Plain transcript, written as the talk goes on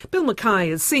Bill McKay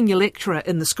is Senior Lecturer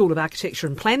in the School of Architecture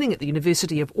and Planning at the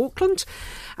University of Auckland.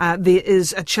 There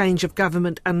is a change of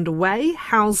government underway.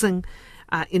 Housing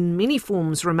in many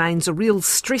forms remains a real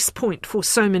stress point for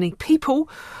so many people.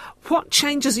 What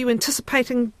changes are you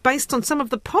anticipating based on some of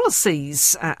the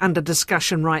policies under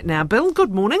discussion right now? Bill,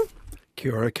 good morning.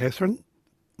 Kia ora, Catherine.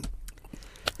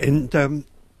 And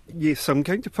yes, I'm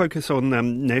going to focus on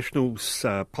National's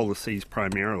policies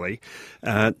primarily.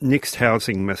 Next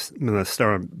Housing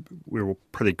Minister, we're all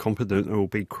pretty confident it will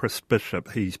be Chris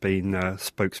Bishop. He's been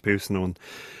spokesperson on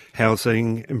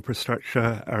housing,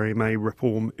 infrastructure, RMA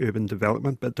reform, urban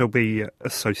development, but there'll be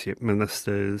associate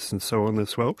ministers and so on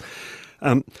as well.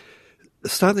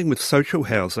 Starting with social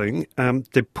housing,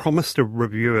 they promised a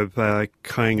review of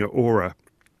Kāinga Ora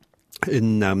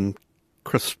in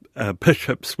Chris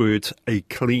Bishop's words, a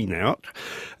clean out,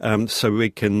 so we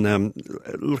can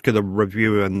look at a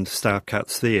review and staff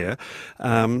cuts there.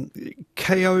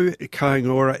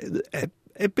 Kāinga Ora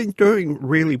have been doing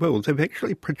really well. They've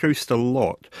actually produced a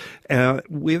lot.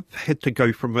 We've had to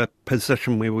go from a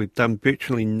position where we've done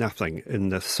virtually nothing in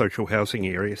the social housing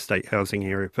area, state housing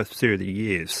area, for 30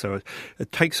 years, so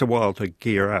it takes a while to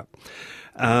gear up.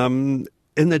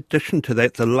 In addition to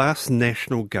that, the last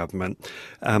national government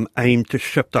aimed to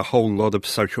shift a whole lot of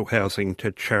social housing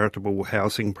to charitable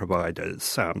housing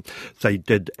providers. They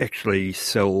did actually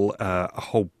sell a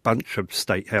whole bunch of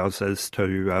state houses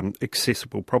to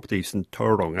Accessible Properties in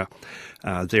Tauranga.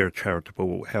 They're a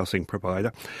charitable housing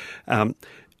provider. And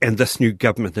this new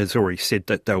government has already said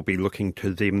that they'll be looking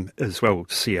to them as well,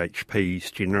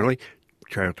 CHPs generally,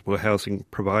 charitable housing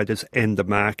providers, and the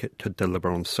market to deliver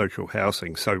on social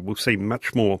housing. So we'll see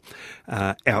much more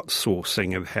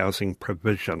outsourcing of housing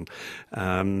provision,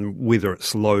 whether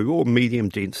it's low or medium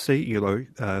density,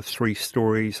 3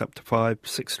 stories up to 5,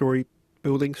 6-story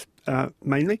buildings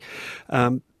mainly.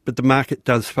 But the market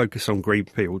does focus on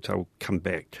greenfields. I'll come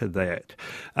back to that.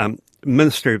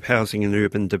 Ministry of Housing and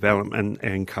Urban Development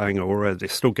and Kāinga Ora, they're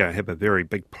still going to have a very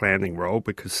big planning role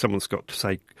because someone's got to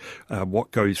say what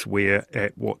goes where,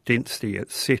 at what density,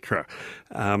 etc.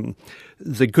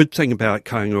 The good thing about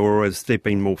Kāinga Ora is they've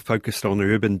been more focused on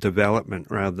urban development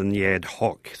rather than the ad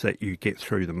hoc that you get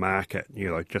through the market,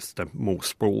 just the more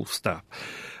sprawl stuff.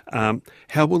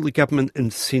 How will the government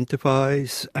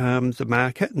incentivise the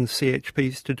market and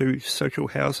CHPs to do social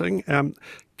housing? A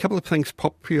couple of things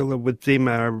popular with them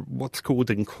are what's called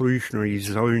inclusionary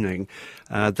zoning.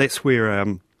 That's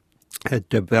where a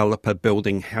developer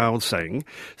building housing,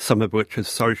 some of which is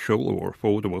social or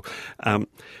affordable,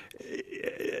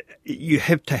 you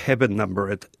have to have a number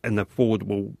at an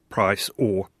affordable price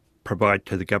or provide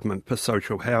to the government for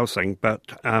social housing, but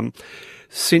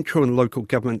central and local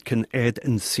government can add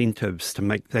incentives to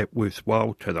make that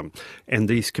worthwhile to them. And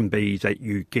these can be that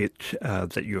you get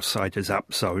that your site is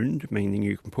upzoned, meaning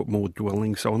you can put more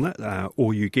dwellings on it,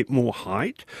 or you get more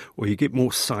height, or you get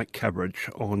more site coverage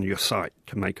on your site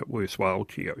to make it worthwhile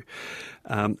to you.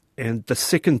 And the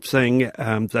second thing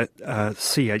that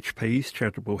CHPs,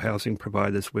 charitable housing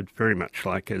providers, would very much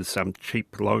like is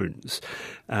cheap loans,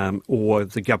 or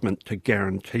the government to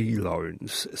guarantee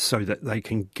loans so that they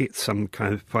can get some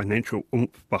kind of financial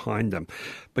oomph behind them,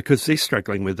 because they're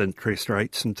struggling with interest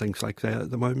rates and things like that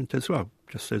at the moment as well,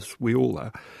 just as we all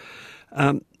are.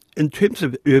 In terms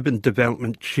of urban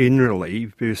development generally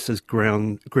versus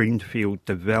greenfield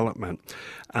development,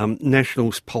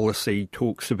 National's policy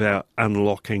talks about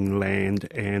unlocking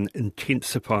land and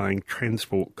intensifying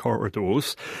transport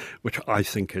corridors, which I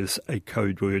think is a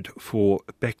code word for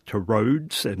back to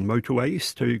roads and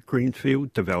motorways to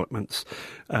greenfield developments,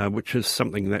 which is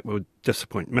something that would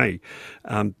disappoint me.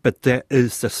 But that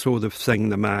is the sort of thing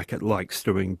the market likes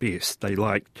doing best. They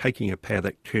like taking a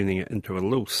paddock, turning it into a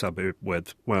little suburb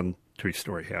with 1,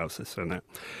 2-story houses in it.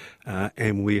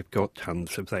 And we've got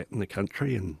tons of that in the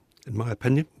country, and in my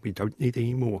opinion, we don't need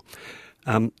any more.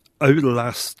 Over the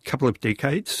last couple of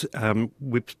decades,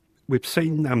 we've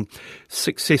seen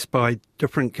success by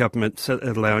different governments at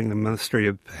allowing the Ministry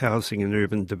of Housing and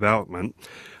Urban Development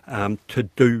to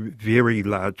do very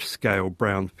large-scale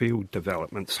brownfield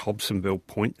developments. Hobsonville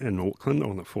Point in Auckland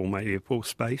on the former Air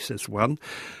Force Base is one.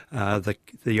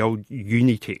 The old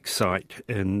Unitech site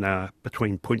in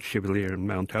between Point Chevalier and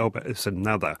Mount Albert is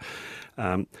another.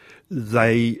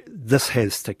 This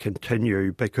has to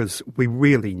continue because we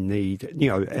really need,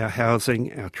 our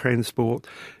housing, our transport,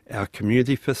 our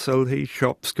community facilities,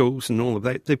 shops, schools and all of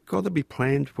that. They've got to be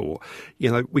planned for.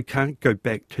 We can't go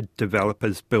back to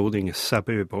developers building a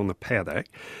suburb on a paddock.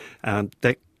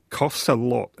 That costs a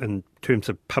lot in terms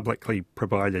of publicly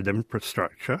provided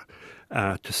infrastructure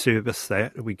to service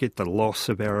that. We get the loss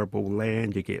of arable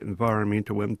land, you get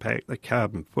environmental impact, the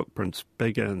carbon footprint's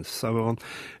bigger and so on.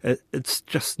 It's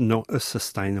just not a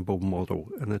sustainable model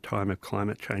in a time of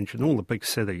climate change, and all the big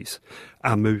cities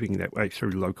are moving that way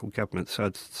through local government, so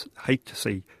I'd hate to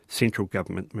see central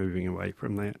government moving away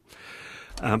from that.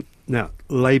 Now,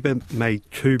 Labour made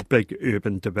two big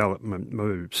urban development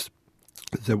moves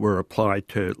that were applied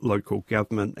to local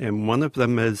government, and one of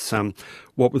them is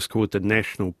what was called the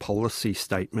National Policy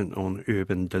Statement on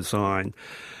Urban Design.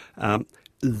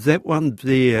 That one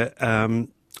there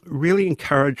really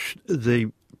encouraged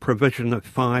the provision of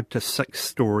 5 to 6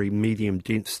 story medium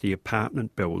density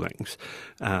apartment buildings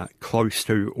close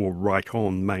to or right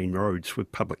on main roads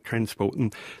with public transport,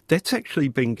 and that's actually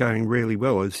been going really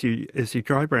well. As you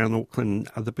drive around Auckland and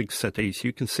other big cities,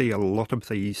 you can see a lot of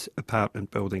these apartment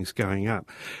buildings going up.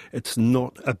 It's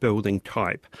not a building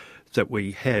type that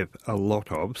we have a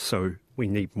lot of, so we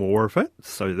need more of it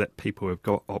so that people have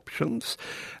got options.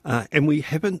 And we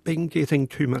haven't been getting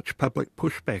too much public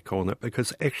pushback on it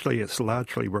because actually it's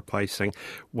largely replacing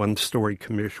one-storey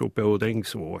commercial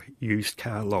buildings or used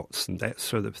car lots and that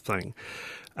sort of thing.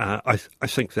 I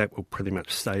think that will pretty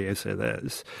much stay as it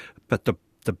is. But the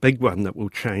big one that will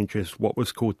change is what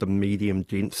was called the medium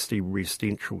density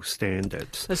residential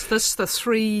standards. Is this the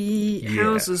 3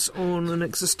 houses on an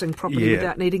existing property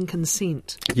without needing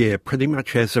consent? Yeah, pretty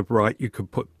much as of right, you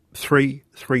could put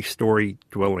three-story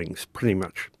dwellings pretty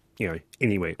much,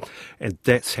 anywhere. And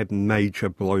that's had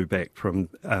major blowback from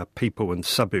people in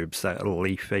suburbs that are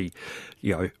leafy,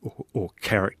 or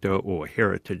character or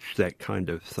heritage, that kind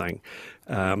of thing.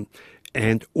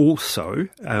 And also,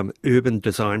 urban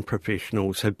design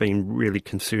professionals have been really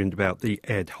concerned about the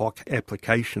ad hoc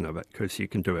application of it because you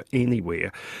can do it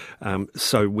anywhere.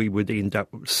 So we would end up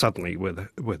suddenly with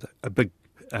a big,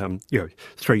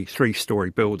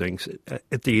 three-story buildings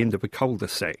at the end of a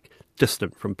cul-de-sac,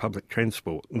 distant from public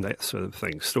transport and that sort of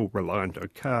thing, still reliant on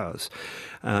cars.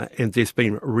 And there's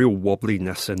been a real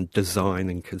wobbliness in design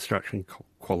and construction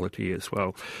quality as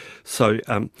well. So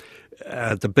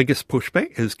the biggest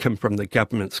pushback has come from the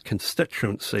government's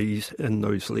constituencies in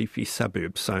those leafy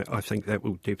suburbs, so I think that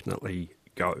will definitely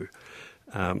go.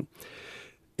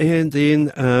 And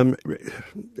then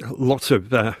lots of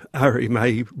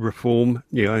RMA reform,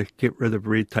 get rid of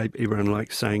red tape, everyone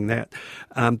likes saying that.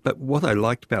 But what I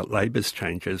liked about Labour's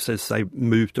changes is they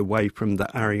moved away from the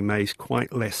RMA's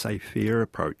quite laissez-faire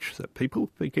approach that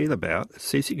people forget about. It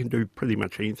says you can do pretty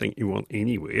much anything you want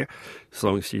anywhere, as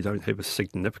long as you don't have a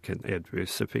significant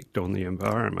adverse effect on the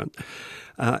environment.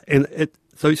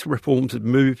 Those reforms have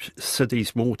moved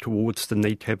cities more towards the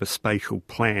need to have a spatial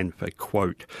plan for,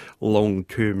 quote,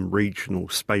 long-term regional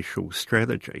spatial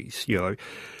strategies,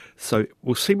 So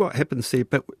we'll see what happens there,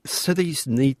 but cities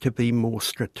need to be more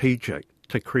strategic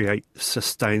to create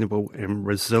sustainable and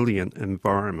resilient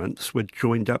environments with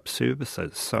joined-up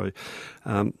services. So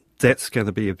that's going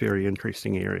to be a very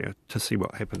interesting area to see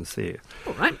what happens there.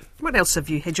 All right. What else have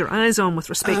you had your eyes on with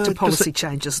respect to policy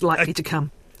changes likely to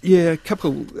come? Yeah, a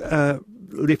couple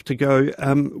left to go.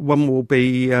 One will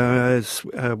be,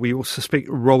 we all suspect,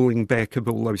 rolling back of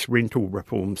all those rental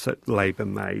reforms that Labour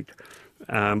made.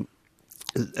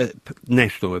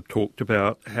 National have talked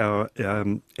about how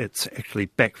it's actually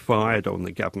backfired on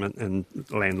the government and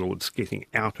landlords getting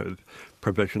out of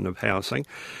provision of housing.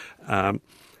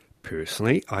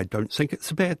 Personally, I don't think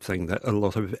it's a bad thing that a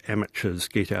lot of amateurs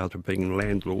get out of being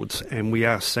landlords, and we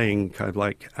are seeing kind of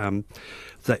like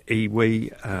the iwi,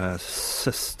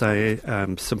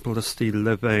 simplicity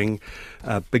living,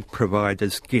 big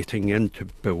providers getting into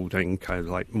building kind of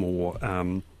like more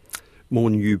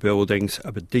new buildings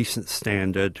of a decent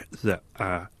standard that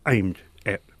are aimed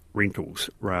at rentals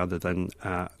rather than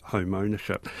home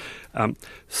ownership.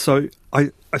 So I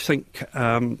think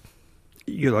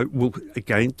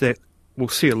we'll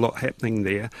see a lot happening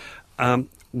there.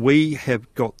 We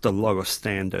have got the lowest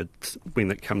standards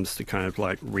when it comes to kind of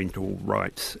like rental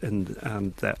rights in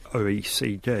that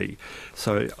OECD.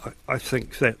 So I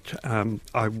think that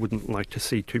I wouldn't like to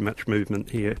see too much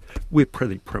movement here. We're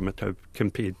pretty primitive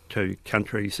compared to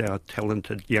countries our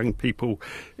talented young people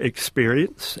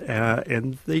experience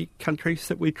and the countries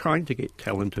that we're trying to get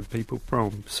talented people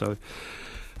from. So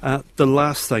the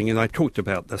last thing, and I talked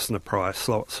about this in a prior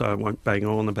slot, so I won't bang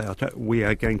on about it, we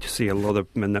are going to see a lot of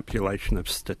manipulation of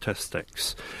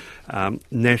statistics.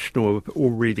 National have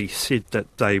already said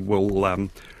that they will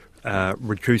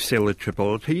reduce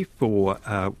eligibility for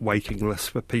waiting lists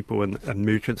for people in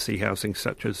emergency housing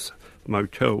such as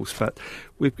motels, but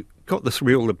we've got this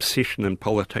real obsession in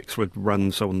politics with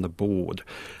runs on the board.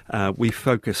 We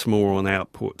focus more on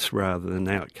outputs rather than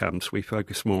outcomes. We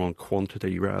focus more on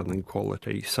quantity rather than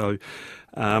quality. So,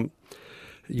 I'll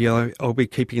be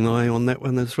keeping an eye on that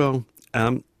one as well.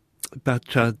 But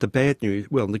the bad news,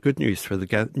 well, the good news for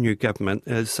the new government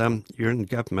is you're in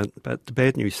government, but the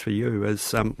bad news for you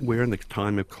is we're in a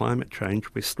time of climate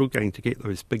change. We're still going to get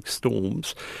those big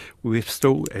storms. We've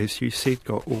still, as you said,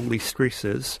 got all these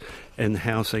stresses in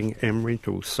housing and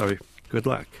rentals. So good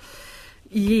luck.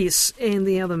 Yes, and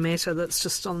the other matter that's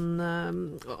just on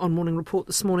Morning Report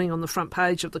this morning on the front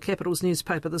page of the Capital's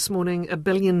newspaper this morning, $1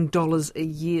 billion a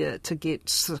year to get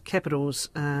the Capital's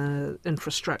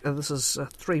infrastructure. This is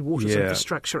Three Waters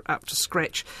infrastructure up to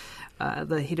scratch.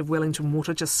 The head of Wellington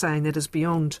Water just saying that is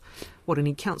beyond what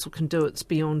any council can do. It's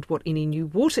beyond what any new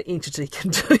water entity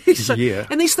can do. So,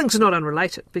 and these things are not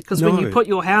unrelated, because when you put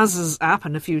your houses up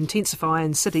and if you intensify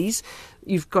in cities,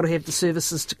 you've got to have the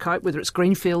services to cope, whether it's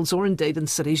greenfields or indeed in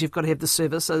cities, you've got to have the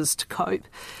services to cope.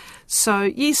 So,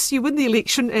 yes, you win the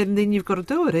election and then you've got to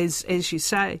do it, as you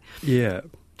say. Yeah.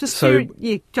 Go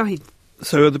ahead.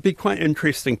 So it'll be quite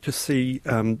interesting to see,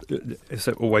 as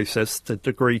it always is, the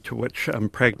degree to which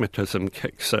pragmatism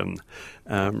kicks in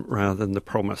rather than the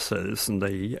promises and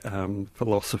the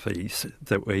philosophies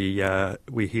that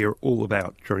we hear all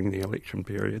about during the election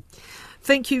period.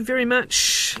 Thank you very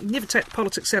much. Never take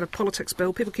politics out of politics,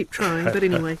 Bill. People keep trying, but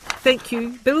anyway. Thank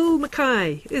you. Bill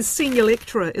McKay is Senior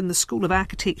Lecturer in the School of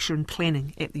Architecture and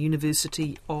Planning at the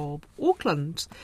University of Auckland.